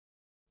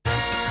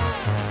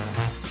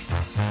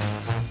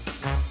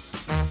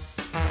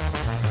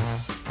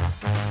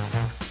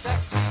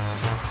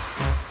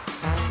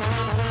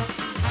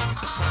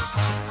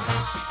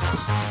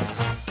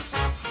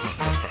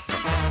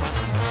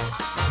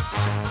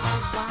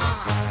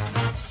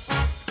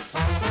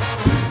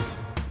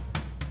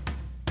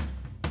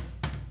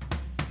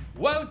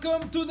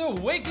welcome to the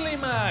Weekly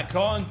Mac.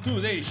 On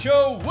today's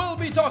show, we'll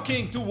be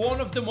talking to one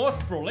of the most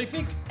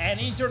prolific and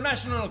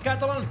international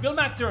Catalan film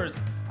actors,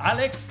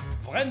 Àlex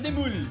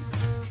Brendemühl.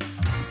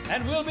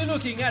 And we'll be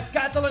looking at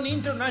Catalan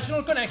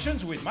international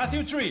connections with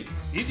Matthew Tree,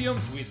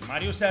 idioms with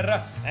Màrius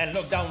Serra, and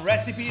lockdown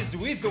recipes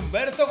with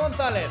Humberto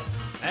González.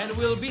 And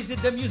we'll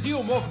visit the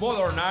Museum of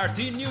Modern Art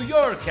in New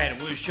York, and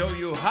we'll show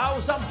you how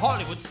some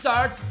Hollywood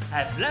stars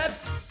have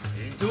leapt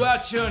into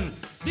action.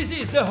 This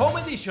is the home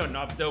edition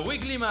of the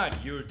Weekly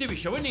Mac, your TV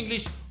show in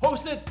English,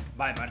 hosted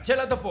by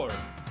Marcela Topor.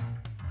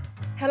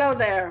 Hello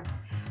there.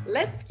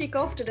 Let's kick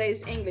off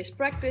today's English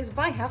practice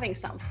by having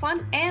some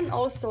fun and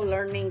also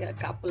learning a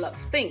couple of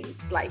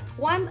things, like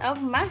one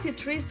of Matthew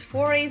Tree's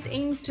forays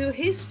into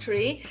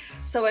history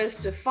so as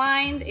to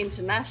find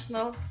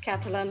international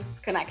Catalan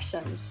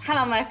connections.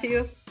 Hello,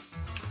 Matthew.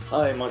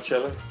 Hi,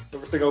 Marcela.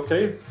 Everything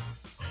okay?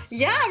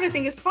 Yeah,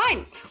 everything is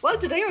fine. Well,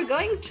 today you're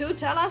going to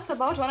tell us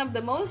about one of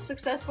the most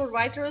successful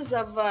writers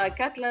of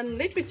Catalan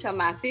literature,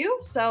 Matthew.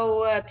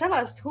 So tell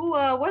us, who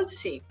was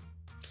she?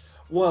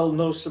 Well,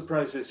 no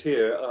surprises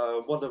here.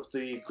 One of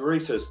the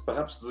greatest,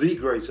 perhaps the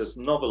greatest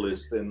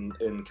novelist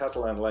in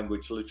Catalan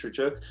language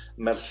literature,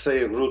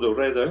 Mercè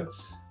Rodoreda,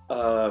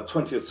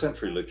 20th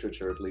century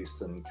literature, at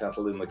least in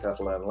the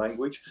Catalan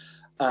language.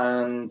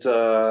 And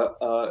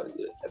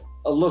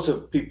a lot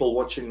of people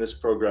watching this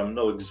program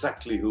know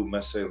exactly who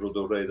Mercè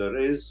Rodoreda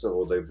is,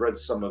 or they've read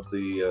some of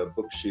the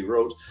books she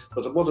wrote.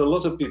 But what a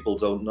lot of people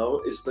don't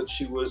know is that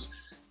she was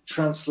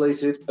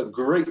translated a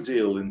great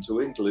deal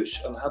into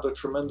English and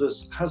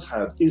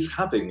is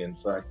having, in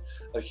fact,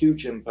 a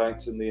huge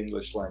impact in the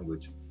English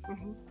language.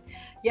 Mm-hmm.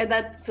 Yeah,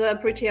 that's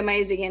pretty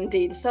amazing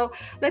indeed. So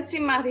let's see,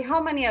 Matthew,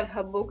 how many of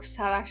her books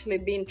have actually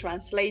been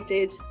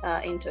translated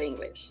into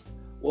English?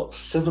 Well,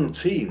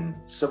 17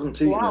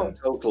 Wow. in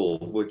total,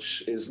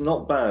 which is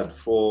not bad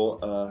for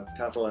a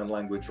Catalan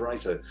language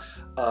writer.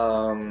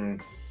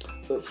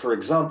 For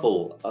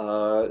example,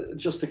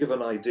 just to give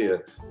an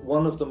idea,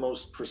 one of the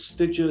most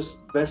prestigious,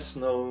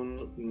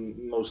 best-known,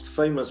 most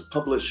famous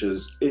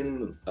publishers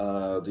in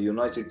the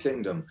United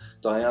Kingdom,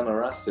 Diana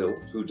Athill,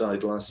 who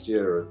died last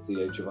year at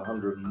the age of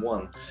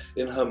 101,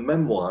 in her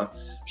memoir,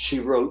 she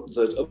wrote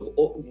that of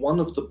one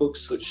of the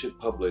books that she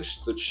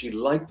published that she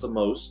liked the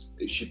most,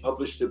 she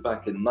published it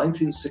back in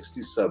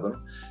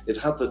 1967. It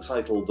had the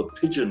title The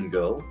Pigeon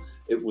Girl.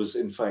 It was,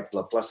 in fact,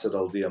 La Plaça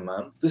del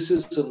Diamant. This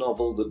is a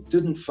novel that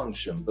didn't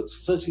function, but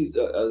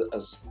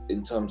as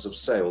in terms of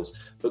sales,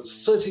 but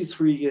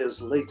 33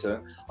 years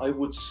later, I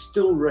would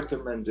still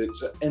recommend it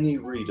to any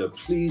reader.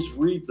 Please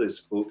read this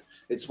book.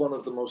 It's one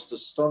of the most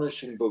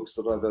astonishing books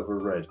that I've ever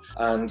read.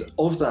 And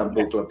of that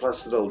book, La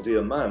Plaça del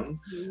Diamant,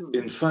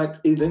 in fact,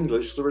 in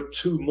English, there are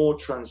two more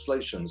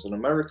translations, an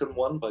American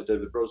one by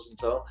David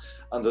Rosenthal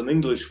and an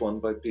English one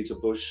by Peter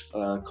Bush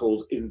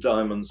called In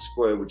Diamond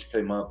Square, which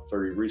came out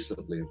very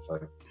recently, in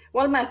fact.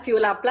 Well, Matthew,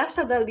 La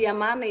Plaça del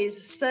Diamant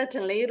is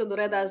certainly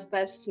Rodoreda's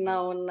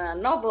best-known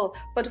novel,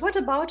 but what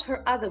about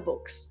her other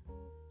books?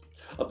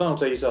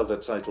 About 8 other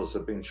titles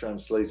have been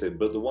translated,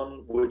 but the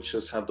one which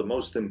has had the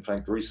most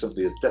impact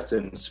recently is Death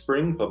in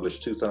Spring,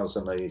 published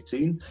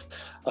 2018.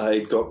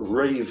 It got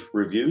rave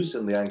reviews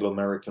in the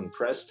Anglo-American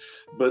press,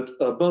 but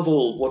above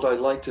all, what I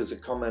liked is a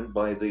comment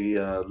by the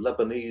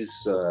Lebanese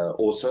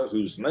author,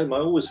 whose name I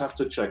always have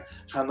to check,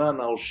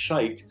 Hanan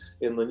al-Sheikh,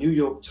 in the New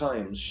York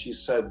Times. She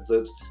said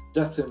that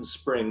Death in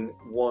Spring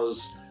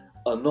was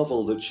a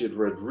novel that she had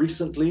read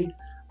recently,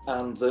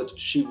 and that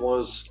she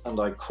was, and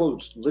I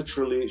quote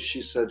literally,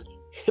 she said,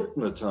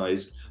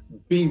 hypnotized,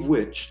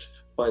 bewitched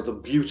by the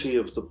beauty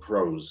of the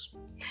prose.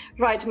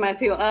 Right,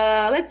 Matthew.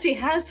 Let's see,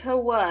 has her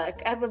work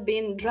ever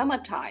been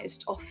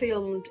dramatized or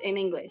filmed in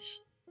English?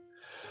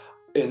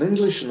 In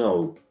English,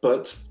 no,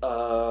 but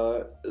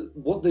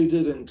what they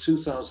did in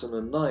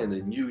 2009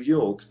 in New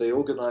York, they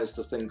organized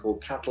a thing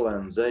called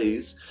Catalan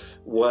Days,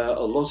 where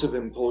a lot of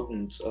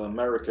important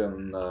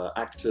American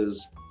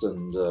actors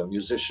and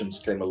musicians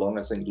came along.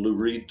 I think Lou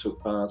Reed took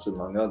part,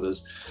 among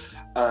others.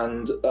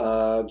 And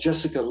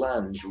Jessica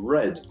Lange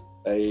read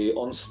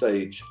on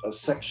stage a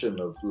section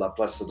of La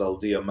Plaça del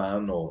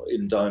Diamant, or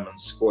In Diamond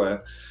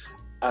Square,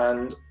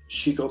 and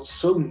she got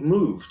so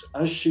moved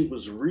as she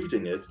was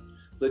reading it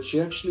that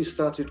she actually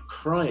started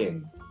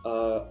crying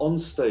on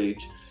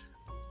stage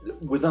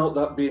without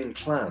that being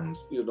planned.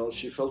 You know,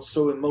 she felt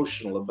so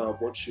emotional about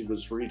what she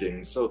was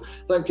reading. So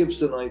that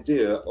gives an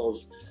idea of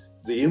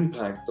the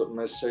impact that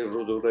Mercè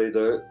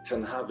Rodoreda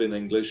can have in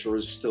English, or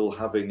is still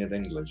having in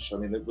English. I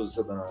mean, it was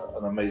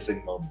an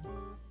amazing moment.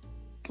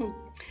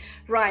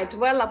 Right.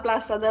 Well, La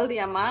Plaça del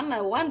Diamant,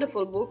 a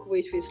wonderful book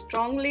which we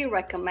strongly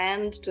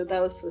recommend to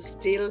those who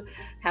still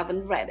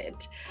haven't read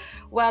it.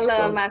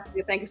 Well,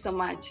 Matthew, thank you so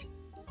much.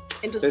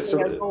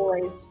 Interesting as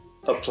always.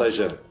 A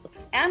pleasure.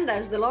 And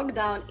as the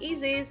lockdown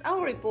eases,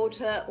 our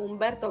reporter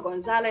Humberto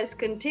González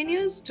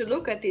continues to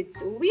look at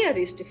its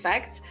weirdest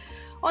effects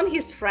on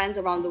his friends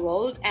around the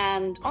world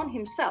and on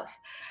himself.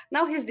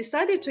 Now he's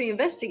decided to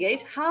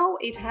investigate how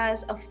it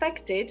has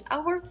affected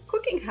our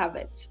cooking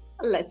habits.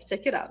 Let's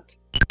check it out.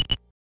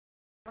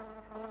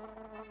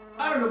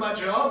 I don't know about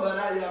y'all, but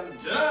I am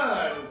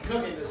done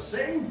cooking the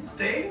same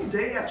thing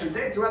day after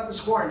day throughout this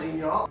quarantine,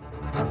 y'all.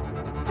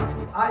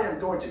 I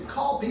am going to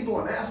call people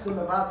and ask them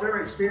about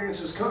their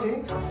experiences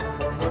cooking,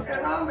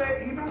 and I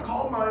may even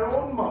call my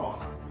own mama.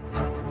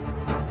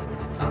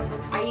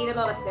 I eat a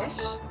lot of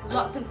fish,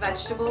 lots of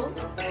vegetables.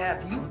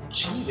 Have you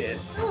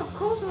cheated? Oh, of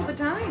course, all the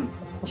time.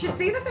 You should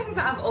see the things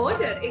that I've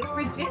ordered. It's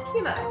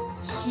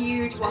ridiculous.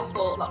 Huge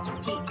waffle, lots of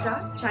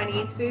pizza,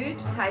 Chinese food,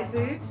 Thai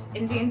food,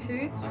 Indian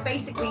food,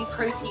 basically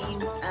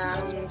protein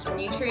and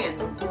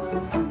nutrients.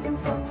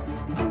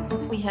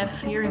 We have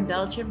here in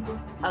Belgium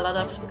a lot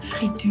of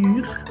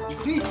frituur.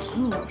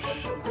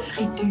 Frietrouche.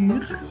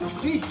 Frituur.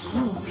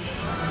 Frietrouche.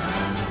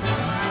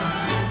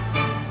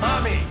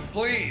 Mommy,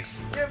 please,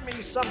 give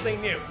me something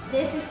new.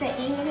 This is the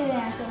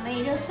ingredient: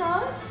 tomato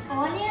sauce,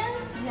 onion,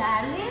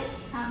 garlic,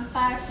 and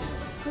parsley,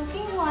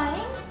 cooking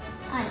wine,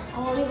 and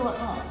olive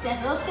oil, the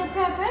roasted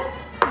pepper,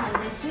 and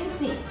the sweet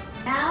pea.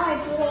 Now I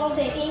put all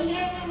the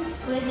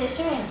ingredients with the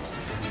shrimps.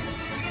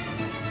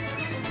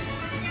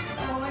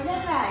 Over the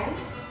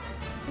rice.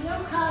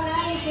 Look how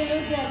nice it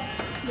looks at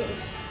this.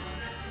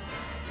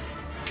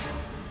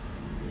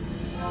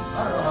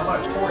 I don't know how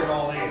much pouring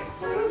all in.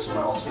 It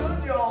smells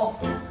good, y'all.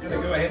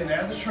 Gonna go ahead and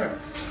add the shrimp.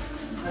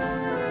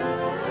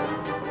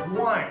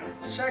 Wine,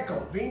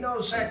 secco, vino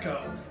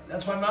secco.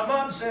 That's what my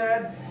mom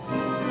said.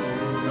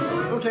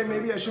 Okay,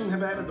 maybe I shouldn't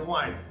have added the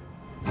wine.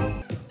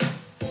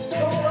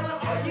 Don't wanna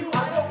argue,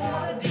 I don't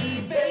wanna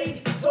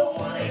debate. Don't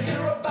wanna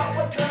hear about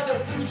what kind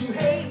of food you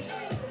hate.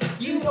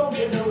 You don't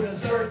get no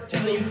dessert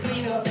till you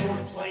clean up your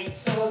plate,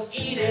 so let's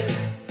eat it.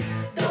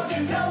 Don't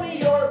you tell me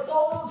you're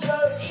full,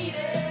 just eat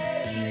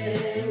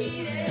it.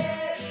 Eat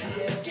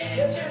it.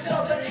 Get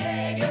yourself an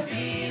egg and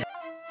beat it.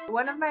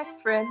 One of my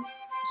friends,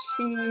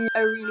 she's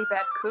a really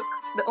bad cook.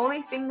 The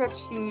only thing that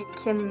she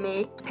can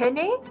make,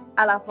 penne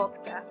à la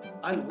vodka.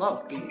 I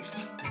love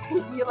beef.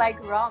 You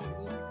like raw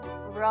meat?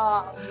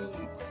 Raw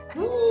meat.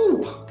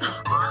 Ooh.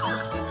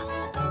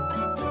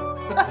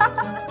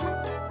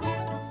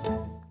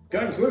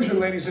 Conclusion,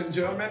 ladies and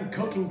gentlemen,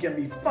 cooking can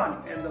be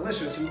fun and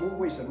delicious in more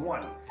ways than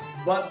one.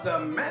 But the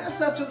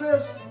mass after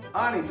this,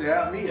 I need to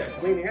have me a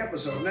cleaning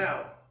episode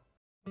now.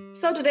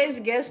 So today's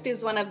guest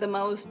is one of the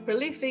most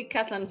prolific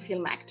Catalan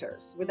film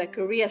actors. With a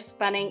career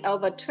spanning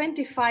over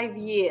 25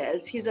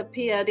 years, he's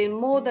appeared in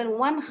more than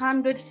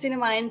 100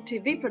 cinema and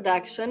TV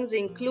productions,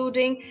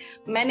 including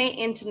many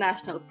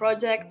international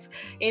projects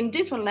in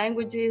different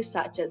languages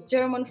such as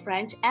German,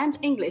 French, and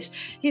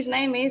English. His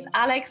name is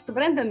Àlex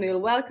Brendemühl.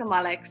 Welcome,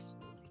 Àlex.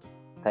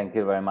 Thank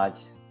you very much.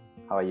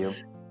 How are you?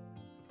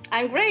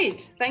 I'm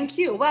great, thank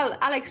you. Well,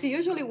 Àlex, you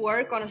usually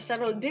work on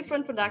several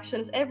different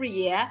productions every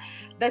year.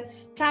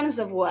 That's tons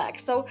of work.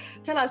 So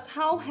tell us,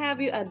 how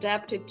have you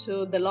adapted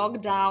to the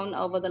lockdown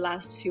over the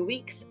last few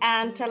weeks?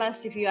 And tell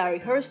us if you are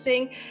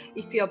rehearsing,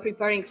 if you're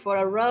preparing for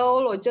a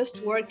role, or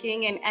just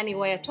working in any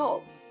way at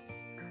all.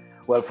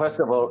 Well, first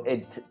of all,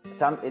 it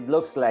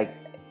looks like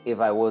if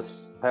I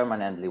was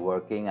permanently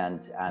working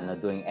and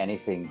not doing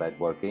anything but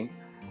working.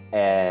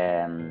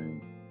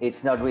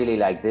 It's not really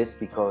like this,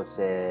 because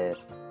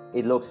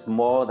it looks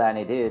more than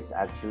it is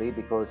actually,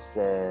 because,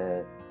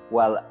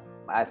 well,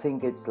 I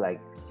think it's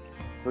like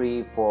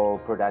 3-4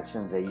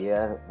 productions a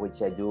year,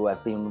 which I do.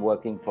 I've been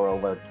working for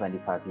over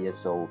 25 years,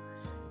 so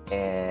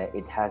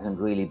it hasn't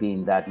really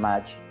been that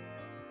much.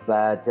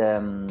 But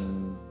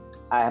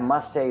I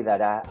must say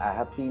that I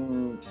have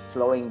been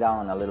slowing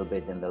down a little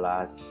bit in the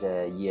last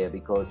year,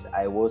 because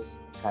I was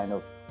kind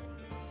of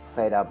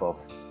fed up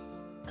of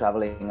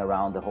traveling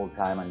around the whole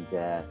time and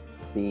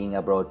being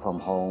abroad from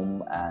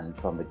home and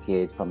from the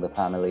kids, from the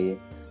family.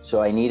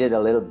 So I needed a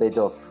little bit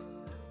of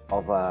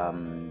a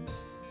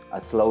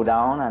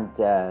slowdown and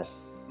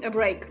a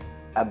break.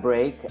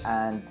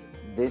 And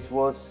this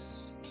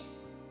was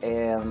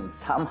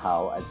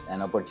somehow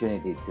an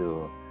opportunity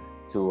to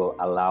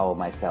allow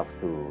myself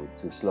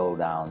to slow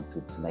down,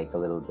 to make a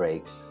little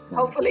break.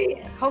 Hopefully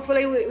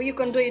you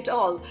can do it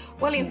all.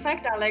 Well, in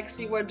fact, Àlex,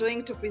 you were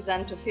doing to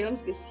present 2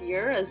 films this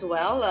year as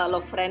well.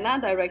 L'Ofrena,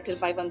 directed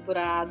by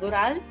Ventura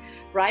Dural,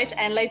 right?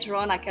 And later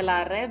on,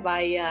 Aquelarre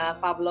by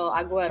Pablo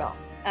Agüero.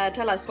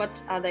 Tell us,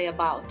 what are they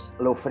about?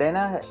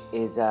 L'Ofrena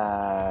is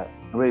a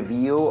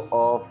review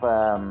of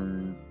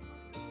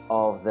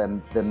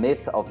the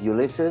myth of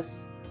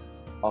Ulysses,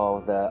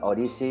 of the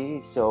Odyssey.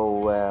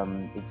 So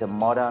it's a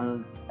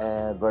modern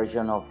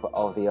version of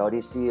the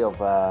Odyssey, of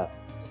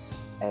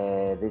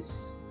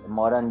this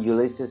modern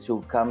Ulysses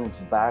who comes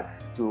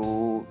back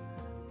to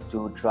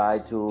try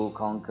to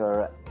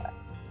conquer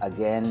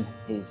again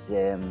his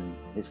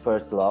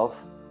first love.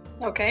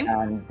 Okay.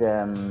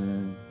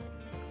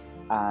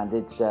 And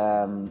it's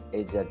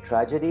a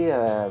tragedy,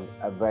 a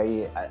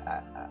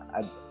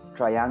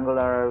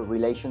triangular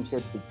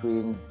relationship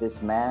between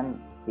this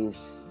man,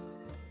 his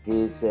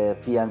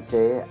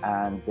fiancée,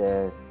 and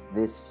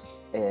this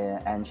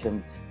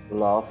ancient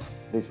love,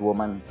 this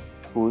woman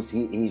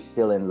he's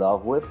still in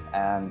love with,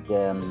 and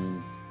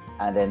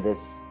then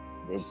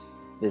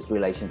this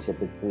relationship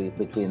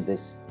between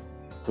these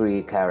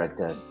 3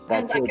 characters.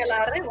 That's and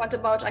Aquelarre, what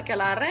about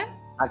Aquelarre?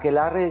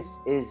 Aquelarre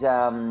is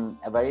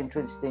a very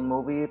interesting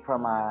movie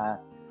from a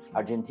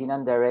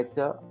Argentinian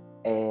director,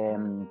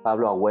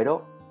 Pablo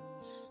Agüero,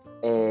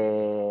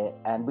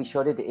 and we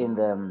shot it in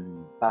the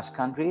Basque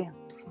Country.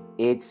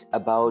 It's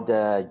about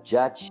a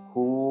judge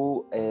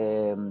who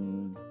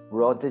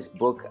wrote this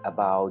book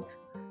about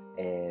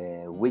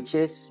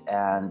witches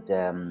and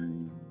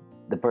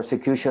the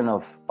persecution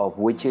of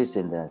witches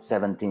in the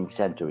 17th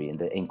century, in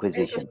the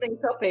Inquisition. Interesting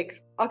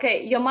topic.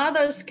 Okay, your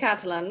mother's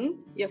Catalan,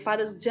 your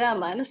father's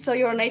German, so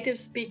you're a native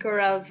speaker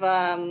of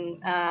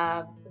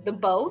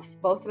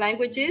both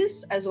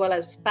languages, as well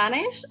as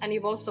Spanish, and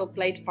you've also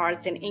played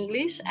parts in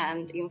English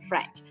and in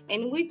French.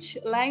 In which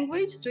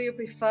language do you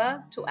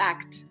prefer to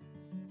act?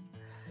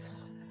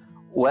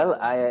 Well,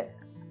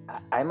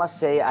 I must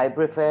say I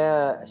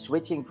prefer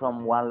switching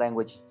from one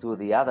language to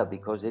the other,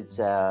 because it's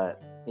a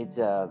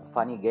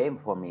funny game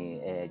for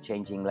me,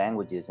 changing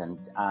languages, and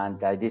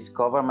I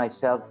discover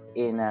myself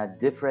in a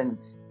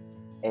different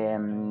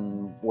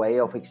way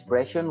of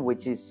expression,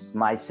 which is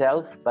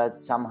myself, but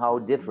somehow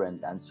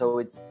different. And so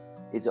it's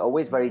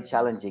always very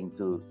challenging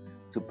to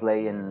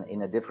play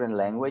in a different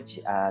language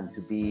and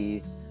to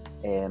be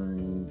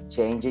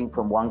changing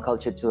from one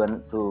culture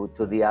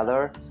to the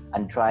other,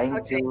 and trying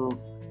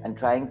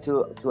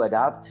to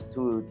adapt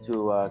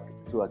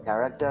to a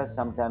character,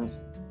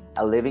 sometimes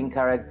a living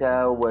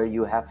character, where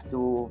you have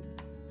to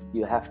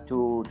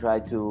try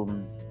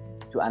to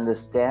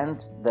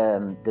understand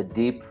the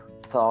deep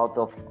thought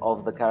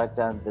of the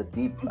character, the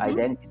deep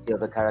identity of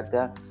the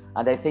character.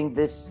 And I think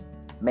this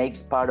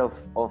makes part of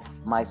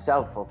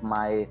myself, of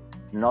my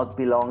not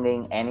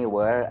belonging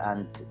anywhere,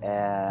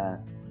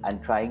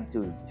 and trying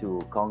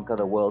to conquer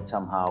the world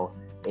somehow,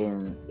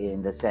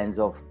 in the sense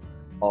of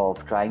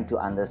trying to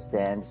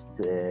understand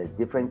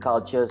different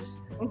cultures,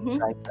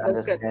 trying to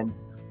understand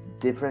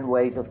different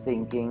ways of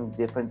thinking,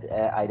 different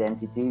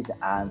identities,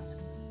 and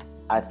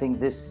I think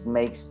this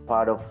makes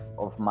part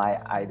of my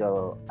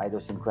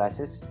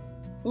idiosyncrasies.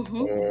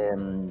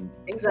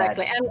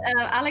 Exactly. And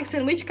Alex,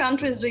 in which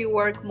countries do you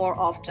work more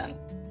often?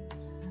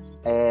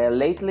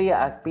 Lately,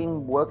 I've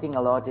been working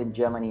a lot in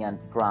Germany and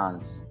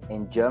France.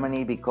 In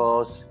Germany,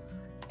 because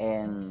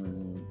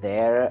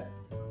there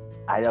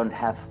I don't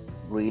have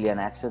really an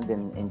accent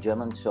in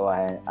German, so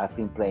I've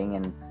been playing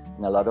in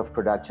a lot of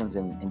productions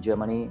in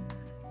Germany,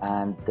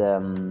 and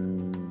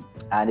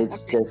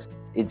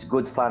it's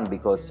good fun,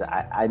 because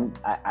I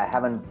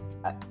haven't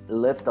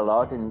lived a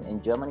lot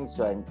in Germany,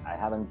 so I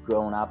haven't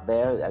grown up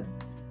there,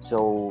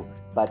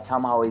 but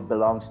somehow it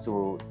belongs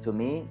to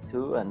me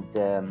too, and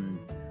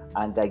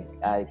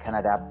I can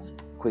adapt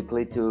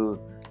quickly to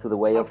the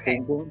way of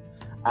thinking.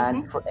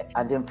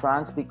 And in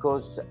France,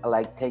 because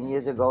like 10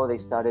 years ago they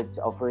started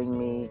offering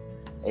me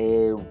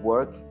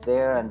work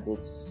there, and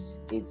it's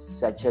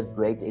such a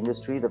great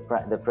industry,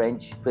 the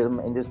French film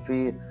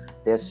industry.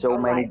 There's so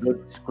many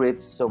good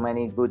scripts, so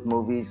many good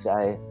movies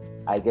I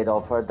get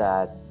offered,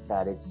 that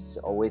it's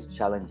always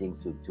challenging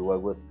to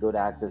work with good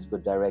actors,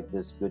 good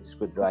directors, good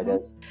script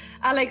writers.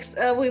 Alex,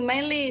 we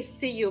mainly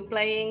see you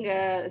playing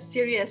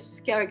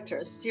serious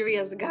characters,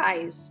 serious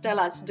guys. Tell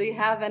us, do you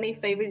have any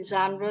favorite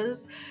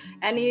genres,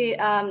 any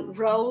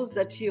roles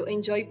that you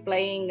enjoy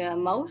playing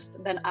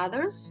most than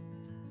others?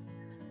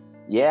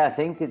 Yeah, I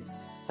think it's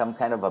some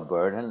kind of a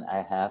burden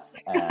I have,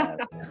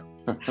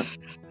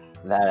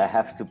 that I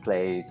have to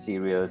play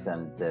serious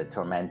and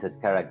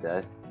tormented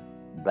characters.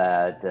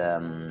 But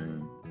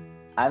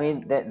I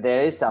mean,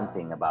 there is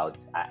something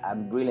about.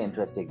 I'm really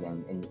interested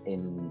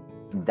in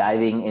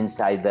diving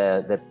inside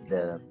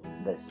the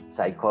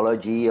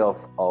psychology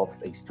of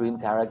extreme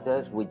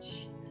characters,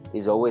 which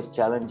is always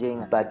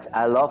challenging. But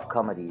I love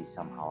comedy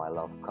somehow. I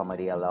love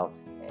comedy. I love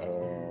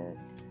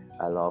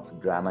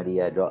dramedy.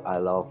 I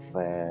love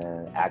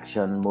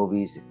action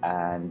movies,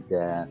 and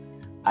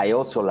I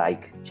also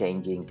like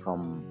changing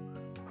from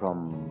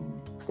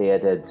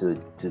theater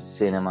to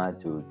cinema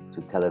to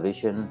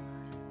television,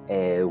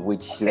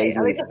 which a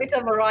little bit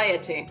of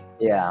variety.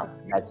 Yeah,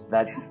 that's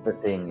the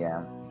thing.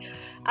 Yeah.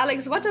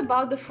 Alex, what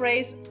about the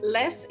phrase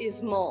 "less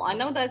is more"? I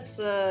know that's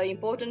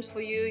important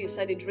for you. You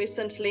said it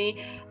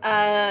recently.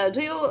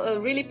 Do you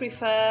really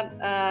prefer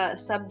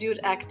subdued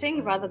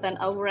acting rather than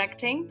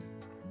overacting?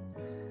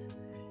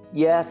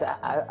 Yes,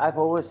 I've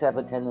always have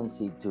a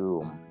tendency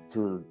to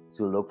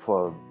look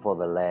for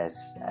the less,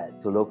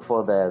 to look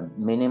for the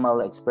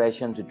minimal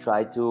expression, to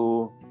try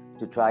to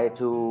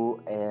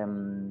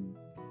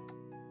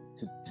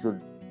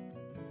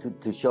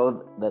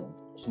show the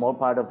small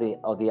part of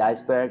the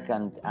iceberg,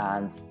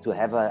 and to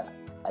have a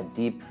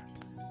deep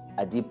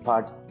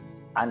part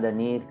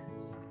underneath,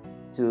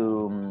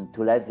 to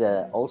let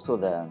the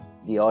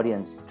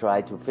audience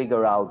try to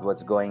figure out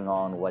what's going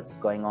on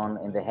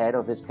in the head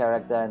of this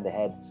character, in the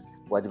head,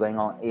 what's going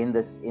on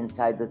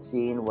inside the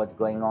scene, what's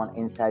going on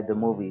inside the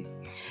movie.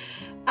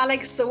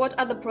 Alex, so what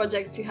other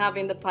projects you have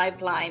in the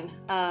pipeline?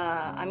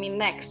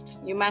 Next,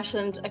 you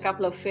mentioned a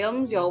couple of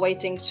films you're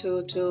waiting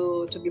to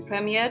be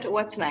premiered.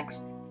 What's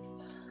next?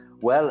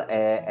 Well,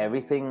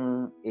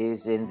 everything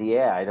is in the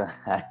air.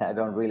 I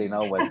don't really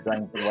know what's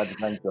going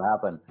to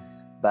happen.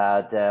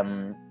 But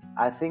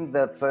I think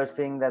the first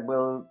thing that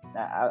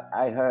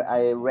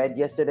I read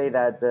yesterday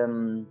that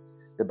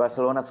the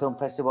Barcelona Film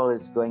Festival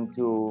is going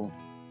to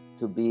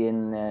be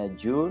in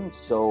June.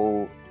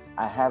 So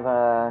I have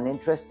an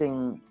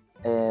interesting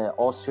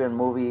Austrian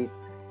movie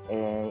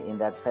in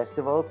that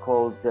festival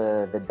called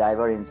The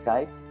Diver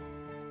Inside,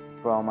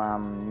 from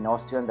an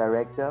Austrian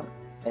director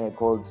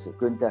called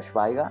Günther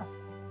Schweiger,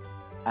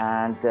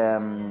 and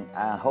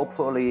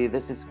hopefully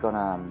this is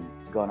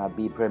gonna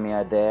be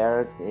premiered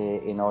there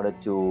in order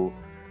to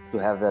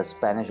have the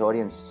Spanish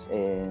audience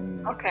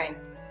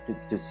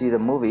to see the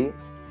movie.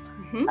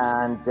 Mm-hmm.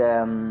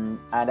 And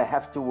I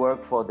have to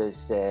work for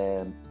this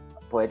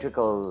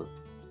poetical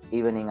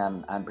evening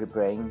I'm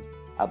preparing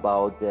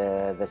about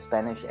the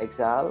Spanish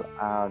exile,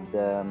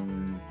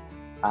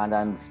 and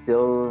I'm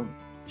still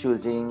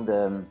choosing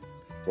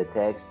the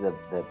text,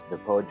 the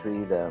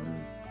poetry,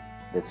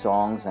 the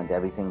songs, and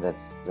everything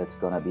that's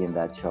gonna be in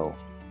that show.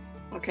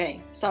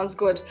 Okay, sounds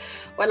good.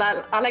 Well,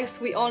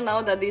 Alex, we all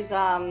know that these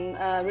are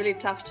really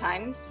tough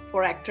times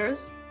for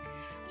actors,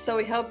 so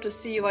we hope to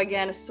see you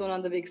again soon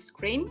on the big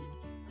screen.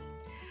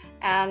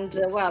 And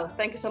well,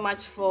 thank you so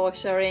much for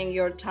sharing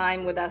your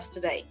time with us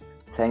today.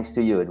 Thanks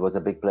to you. It was a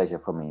big pleasure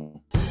for me.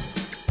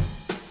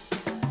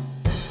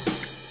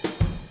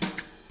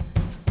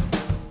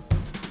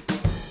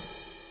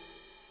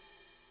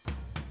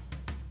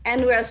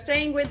 And we are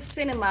staying with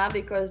cinema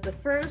because the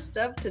first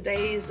of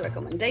today's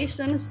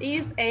recommendations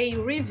is a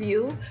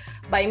review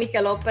by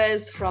Miquel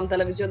Lopez from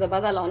Televisió de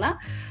Badalona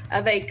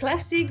of a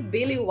classic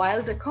Billy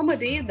Wilder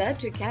comedy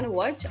that you can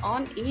watch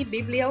on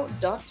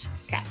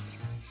ebiblio.cat.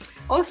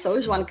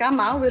 Also, Joan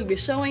Cama will be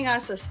showing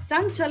us a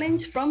stunt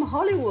challenge from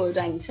Hollywood,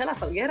 and Chela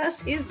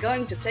Falgueras is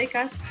going to take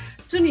us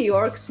to New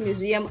York's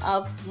Museum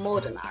of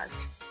Modern Art.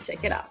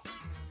 Check it out.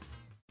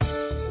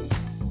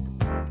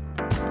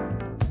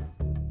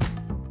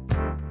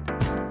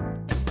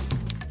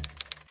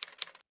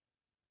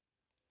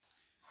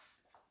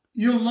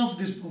 You'll love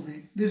this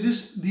movie. This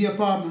is The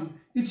Apartment.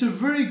 It's a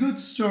very good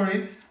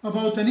story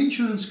about an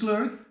insurance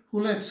clerk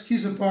who lets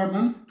his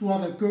apartment to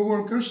other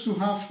co-workers to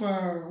have,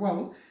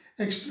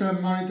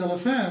 extramarital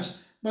affairs.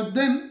 But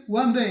then,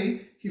 one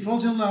day, he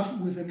falls in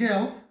love with a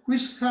girl who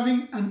is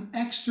having an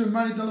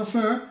extramarital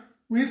affair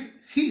with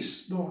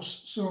his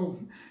boss.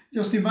 So,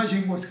 just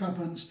imagine what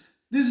happens.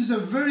 This is a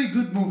very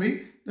good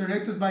movie,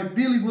 directed by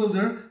Billy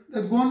Wilder,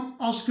 that won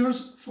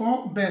Oscars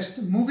for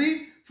Best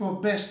Movie,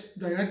 for Best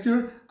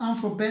Director, and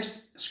for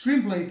Best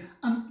Screenplay,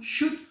 and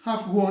should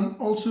have won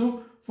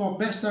also for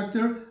Best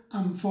Actor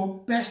and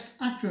for Best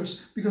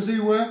Actress, because they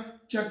were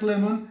Jack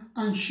Lemmon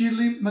and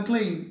Shirley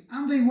MacLaine,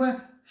 and they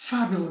were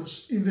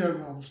fabulous in their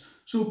roles.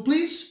 So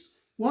please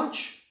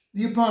watch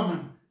The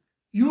Apartment.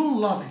 You'll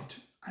love it,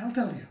 I'll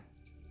tell you.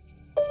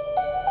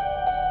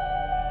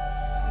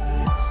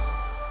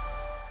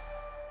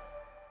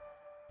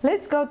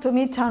 Let's go to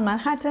Midtown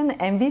Manhattan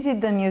and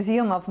visit the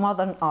Museum of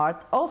Modern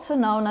Art, also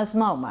known as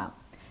MoMA.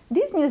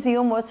 This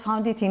museum was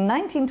founded in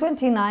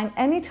 1929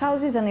 and it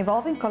houses an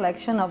evolving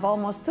collection of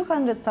almost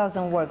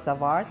 200,000 works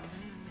of art,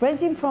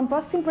 ranging from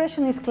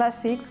post-impressionist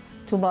classics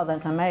to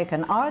modern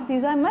American art,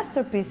 design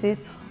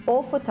masterpieces,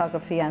 or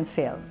photography and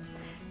film.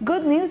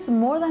 Good news,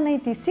 more than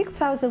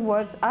 86,000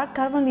 works are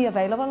currently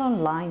available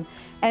online,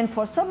 and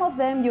for some of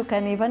them you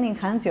can even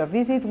enhance your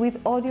visit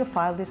with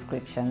audiophile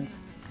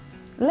descriptions.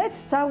 Let's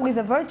start with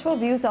the virtual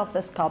views of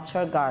the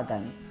sculpture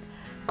garden.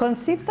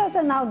 Conceived as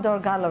an outdoor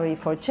gallery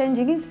for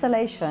changing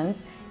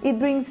installations, it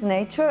brings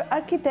nature,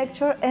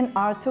 architecture and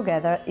art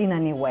together in a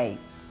new way.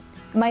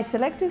 My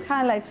selected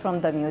highlights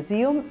from the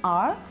museum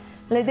are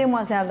Les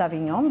Demoiselles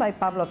d'Avignon by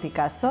Pablo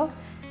Picasso.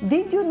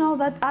 Did you know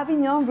that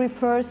Avignon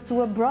refers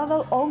to a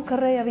brothel on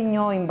Carrer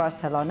Avignon in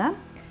Barcelona?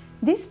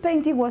 This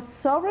painting was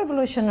so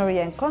revolutionary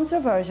and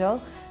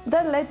controversial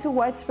that led to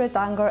widespread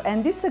anger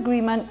and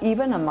disagreement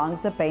even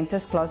amongst the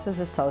painter's closest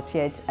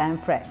associates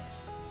and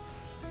friends.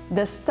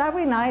 The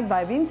Starry Night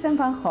by Vincent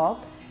van Gogh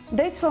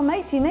dates from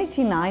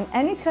 1889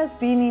 and it has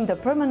been in the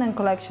permanent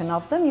collection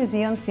of the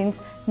museum since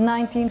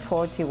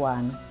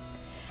 1941.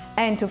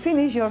 And to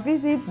finish your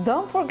visit,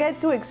 don't forget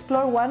to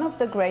explore one of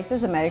the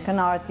greatest American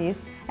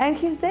artists and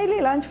his daily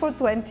lunch for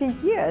 20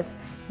 years.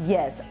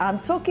 Yes, I'm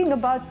talking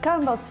about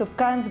Campbell's Soup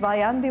Cans by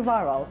Andy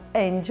Warhol.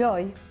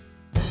 Enjoy!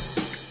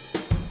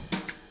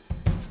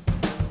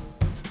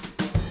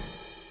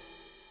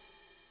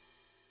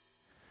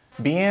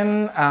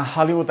 Being a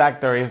Hollywood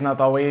actor is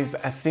not always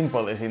as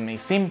simple as it may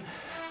seem.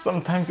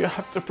 Sometimes you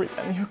have to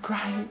pretend you're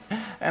crying,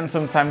 and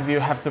sometimes you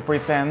have to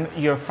pretend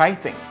you're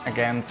fighting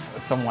against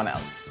someone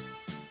else.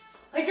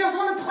 I just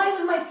want to play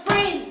with my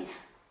friends!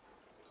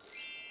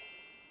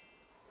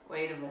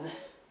 Wait a minute.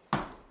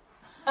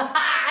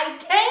 I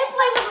can't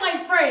play with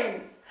my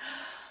friends!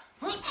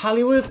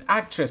 Hollywood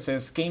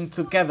actresses came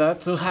together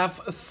to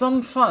have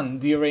some fun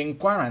during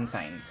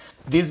quarantine.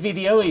 This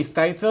video is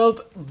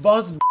titled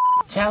Boss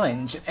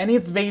Challenge, and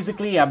it's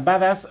basically a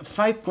badass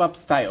Fight Club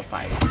style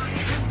fight.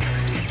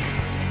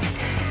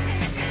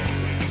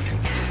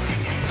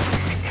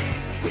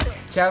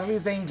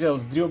 Charlie's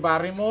Angels' Drew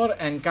Barrymore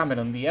and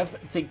Cameron Diaz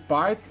take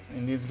part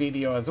in this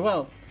video as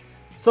well.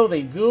 So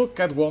they do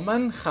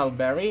Catwoman, Halle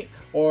Berry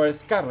or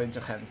Scarlett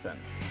Johansson.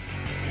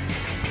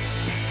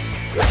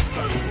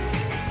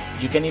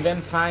 You can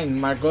even find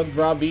Margot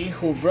Robbie,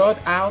 who brought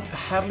out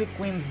Harley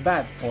Quinn's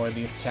bat for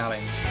this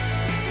challenge.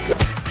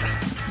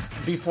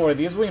 Before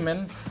these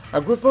women, a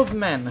group of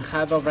men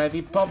had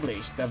already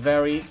published a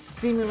very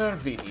similar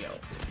video.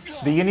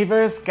 The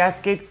Universe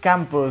Cascade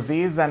Campus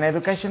is an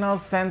educational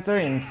center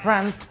in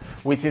France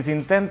which is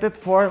intended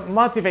for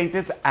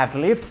motivated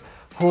athletes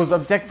whose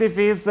objective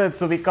is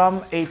to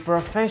become a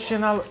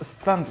professional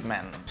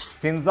stuntman.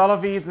 Since all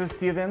of its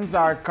students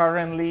are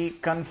currently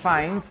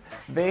confined,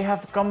 they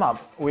have come up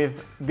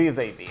with this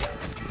idea.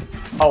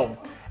 Oh,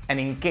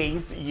 and in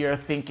case you're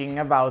thinking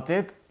about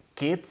it,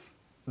 kids,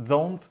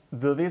 don't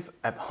do this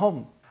at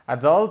home.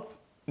 Adults,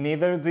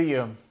 neither do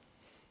you.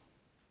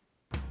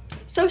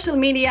 Social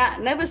media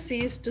never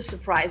cease to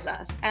surprise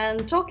us.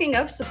 And talking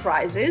of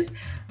surprises,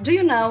 do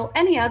you know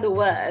any other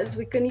words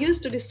we can use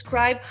to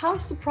describe how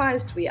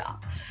surprised we are?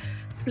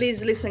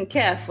 Please listen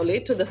carefully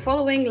to the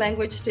following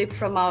language tip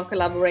from our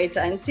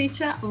collaborator and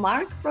teacher,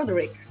 Mark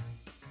Roderick.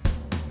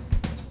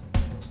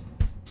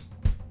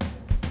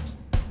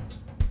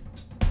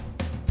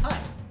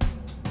 Hi.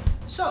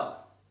 So,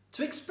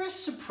 to express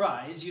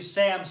surprise, you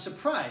say I'm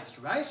surprised,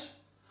 right?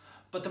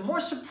 But the more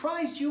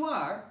surprised you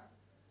are,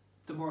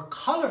 the more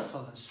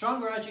colorful and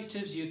stronger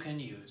adjectives you can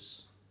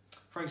use.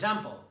 For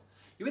example,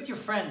 you're with your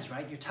friends,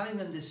 right? You're telling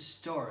them this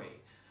story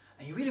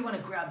and you really want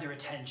to grab their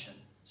attention.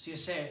 So you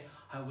say,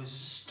 I was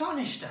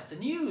astonished at the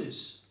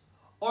news.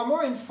 Or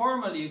more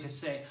informally, you could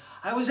say,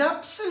 I was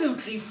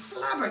absolutely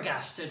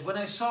flabbergasted when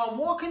I saw him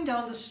walking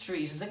down the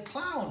street as a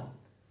clown.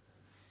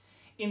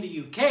 In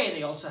the UK,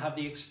 they also have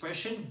the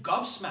expression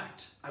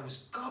gobsmacked. I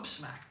was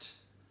gobsmacked.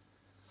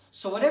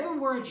 So whatever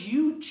word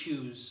you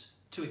choose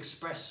to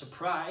express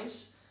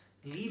surprise,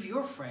 leave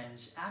your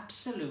friends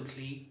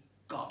absolutely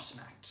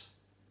gobsmacked.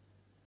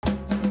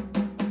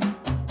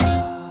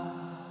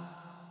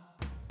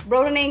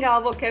 Broadening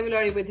our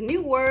vocabulary with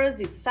new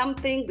words is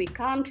something we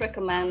can't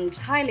recommend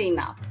highly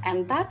enough,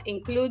 and that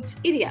includes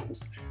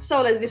idioms.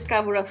 So let's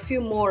discover a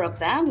few more of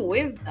them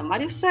with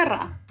Màrius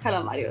Serra.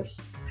 Hello,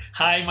 Màrius.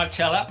 Hi,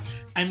 Marcella.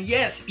 And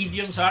yes,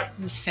 idioms are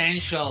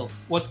essential,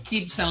 what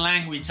keeps a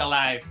language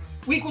alive.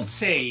 We could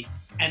say,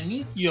 an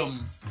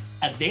idiom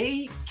a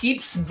day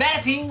keeps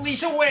bad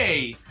English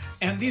away.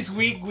 And this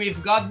week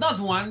we've got not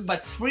one,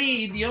 but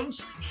 3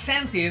 idioms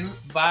sent in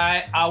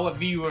by our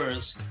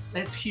viewers.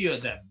 Let's hear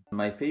them.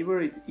 My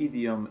favorite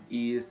idiom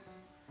is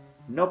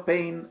no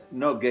pain,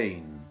 no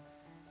gain,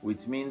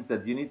 which means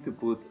that you need to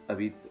put a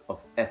bit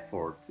of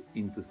effort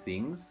into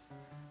things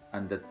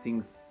and that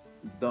things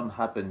don't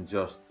happen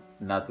just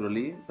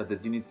naturally, but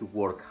that you need to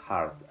work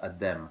hard at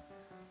them.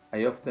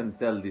 I often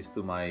tell this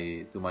to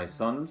my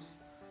sons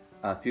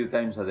a few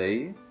times a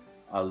day,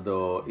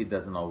 although it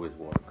doesn't always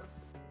work.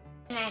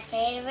 My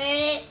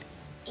favorite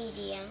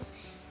idiom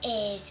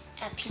is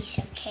a piece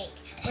of cake,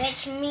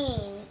 which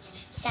means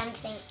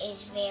something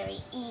is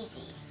very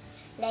easy.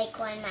 Like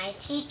when my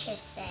teacher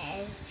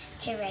says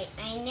to write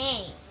my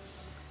name,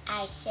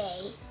 I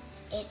say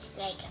it's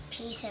like a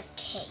piece of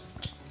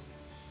cake.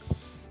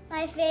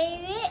 My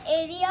favorite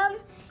idiom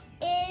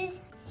is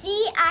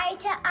see eye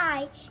to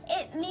eye.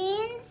 It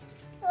means,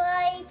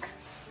 like,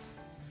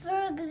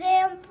 for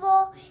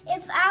example,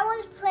 if I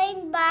was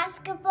playing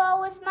basketball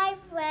with my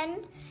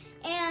friend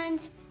and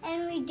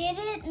we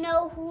didn't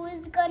know who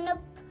was gonna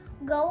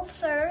go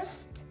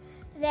first,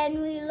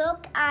 then we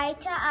look eye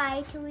to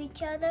eye to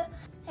each other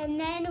and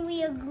then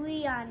we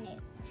agree on it.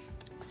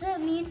 So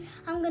it means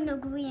I'm gonna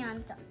agree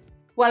on something.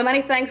 Well,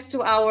 many thanks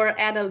to our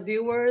adult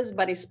viewers,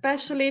 but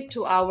especially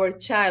to our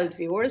child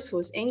viewers,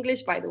 whose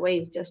English, by the way,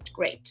 is just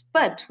great.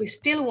 But we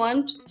still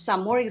want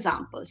some more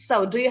examples.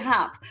 So do you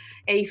have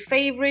a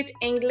favorite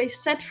English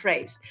set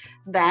phrase?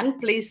 Then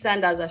please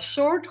send us a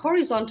short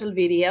horizontal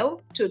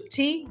video to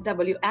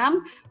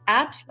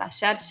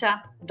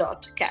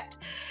twm@laxarxa.cat.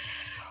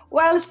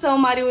 Well, so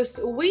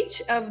Màrius,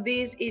 which of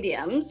these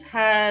idioms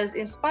has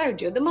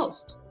inspired you the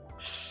most?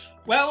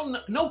 Well,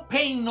 no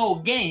pain, no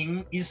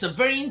gain is a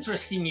very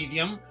interesting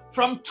idiom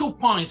from 2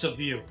 points of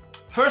view.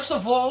 First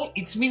of all,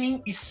 its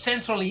meaning is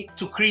centrally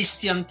to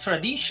Christian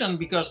tradition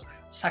because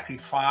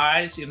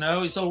sacrifice,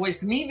 is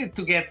always needed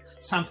to get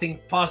something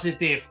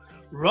positive.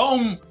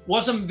 Rome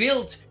wasn't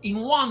built in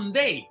one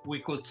day,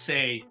 we could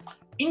say.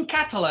 In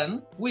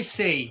Catalan, we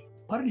say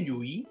per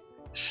lui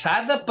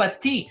s'ha de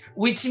patir,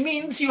 which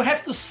means you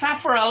have to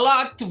suffer a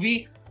lot to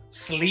be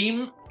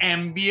slim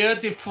and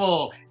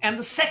beautiful. And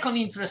the second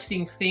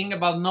interesting thing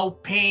about no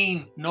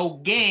pain,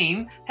 no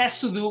gain has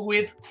to do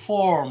with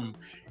form.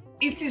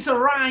 It is a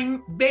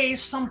rhyme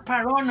based on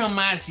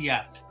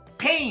paronomasia.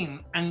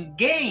 Pain and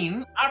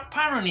gain are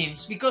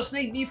paronyms because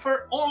they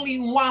differ only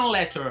in one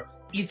letter,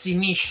 its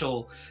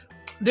initial.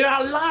 There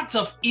are lots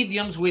of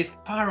idioms with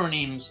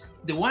paronyms.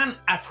 The one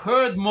I've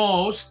heard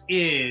most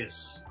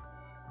is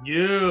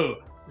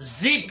you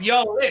zip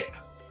your lip.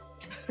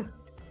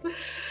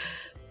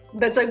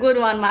 That's a good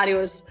one,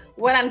 Màrius.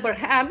 Well, and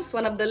perhaps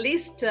one of the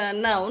least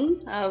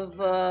known of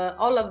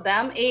all of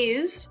them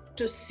is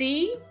to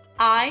see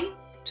eye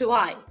to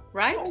eye,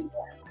 right? Oh,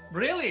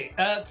 really?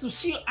 To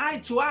see eye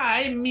to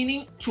eye,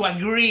 meaning to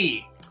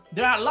agree.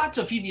 There are lots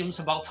of idioms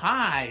about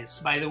eyes,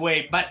 by the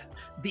way, but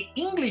the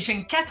English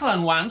and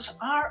Catalan ones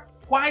are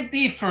quite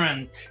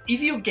different.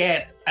 If you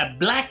get a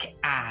black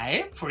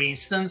eye, for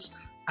instance,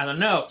 I don't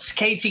know,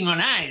 skating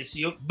on ice,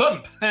 you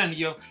bump and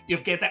you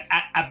get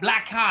a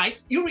black eye,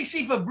 you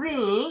receive a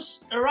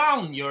bruise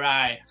around your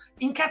eye.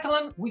 In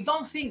Catalan, we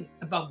don't think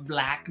about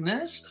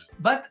blackness,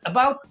 but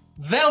about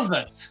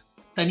velvet.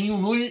 Tenir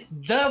un ull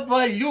de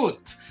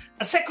vellut.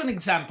 A second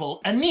example,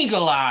 an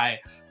eagle eye.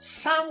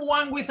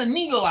 Someone with an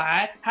eagle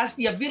eye has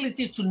the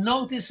ability to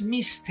notice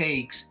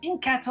mistakes. In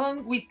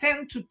Catalan, we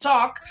tend to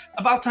talk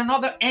about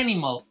another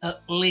animal, a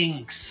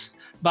lynx.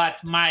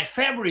 But my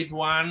favorite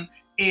one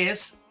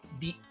is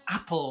the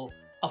apple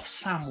of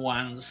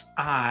someone's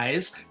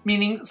eyes,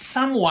 meaning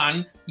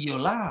someone you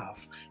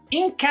love.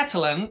 In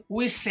Catalan,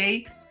 we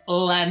say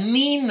la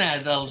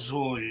nina dels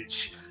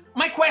ulls.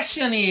 My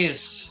question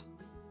is,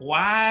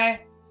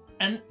 why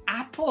an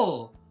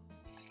apple?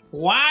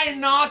 Why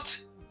not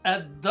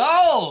a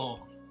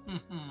doll?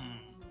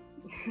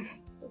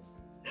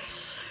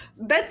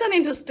 That's an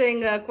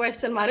interesting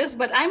question, Màrius,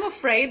 but I'm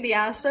afraid the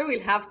answer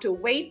will have to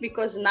wait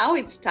because now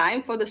it's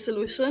time for the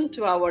solution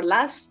to our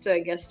last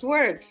guess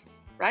word,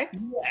 right?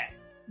 Yeah.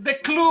 The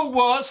clue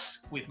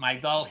was, with my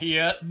doll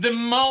here, the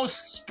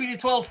most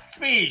spiritual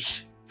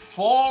fish.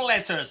 4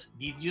 letters.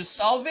 Did you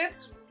solve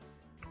it?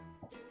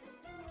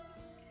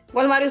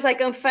 Well, Màrius, I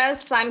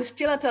confess I'm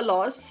still at a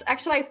loss.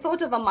 Actually, I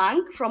thought of a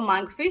monk from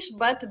monkfish,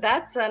 but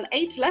that's an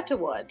 8-letter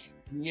word.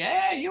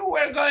 Yeah, you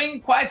were going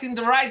quite in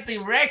the right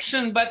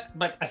direction, but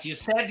as you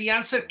said, the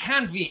answer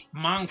can't be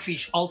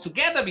monkfish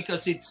altogether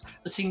because it's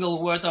a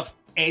single word of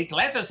 8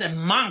 letters and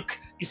monk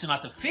is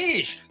not a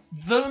fish.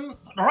 The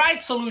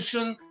right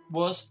solution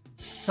was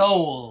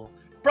sole.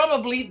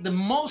 Probably the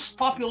most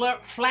popular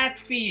flat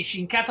fish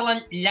in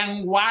Catalan,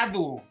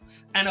 llenguado.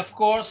 And of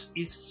course,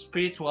 it's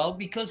spiritual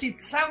because it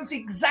sounds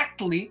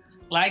exactly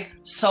like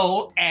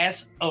soul,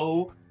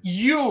 S-O-U-L,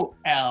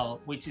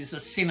 which is a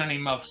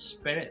synonym of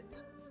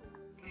spirit.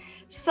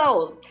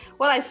 Soul.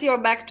 Well, I see you're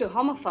back to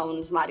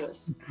homophones,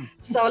 Màrius.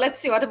 So let's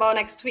see, what about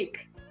next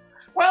week?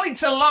 Well,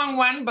 it's a long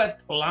one,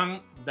 but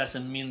long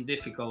doesn't mean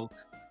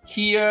difficult.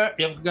 Here,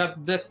 you've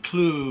got the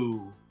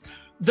clue.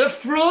 The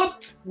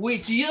fruit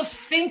which you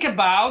think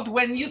about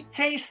when you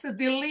taste the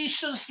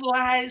delicious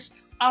slice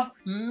of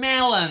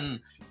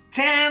melon.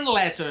 10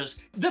 letters.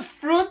 The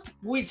fruit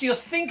which you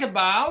think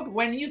about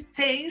when you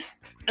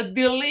taste a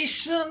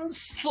delicious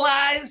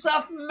slice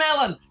of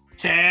melon.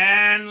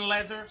 10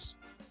 letters.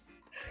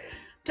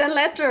 10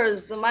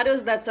 letters.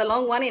 Màrius, that's a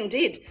long one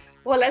indeed.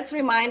 Well, let's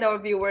remind our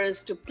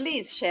viewers to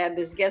please share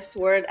this guess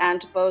word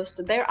and to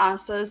post their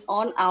answers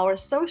on our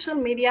social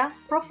media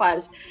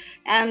profiles.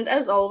 And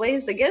as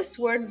always, the guess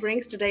word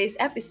brings today's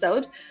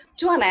episode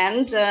to an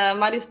end.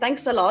 Màrius,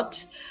 thanks a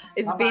lot.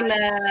 It's been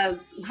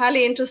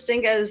highly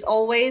interesting as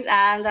always,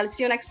 and I'll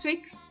see you next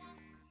week.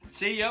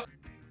 See you.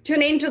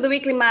 Tune in to the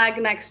Weekly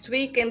Mag next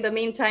week. In the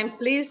meantime,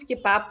 please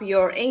keep up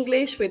your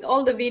English with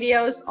all the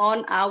videos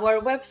on our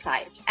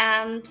website.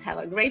 And have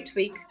a great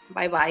week.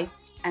 Bye-bye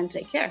and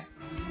take care.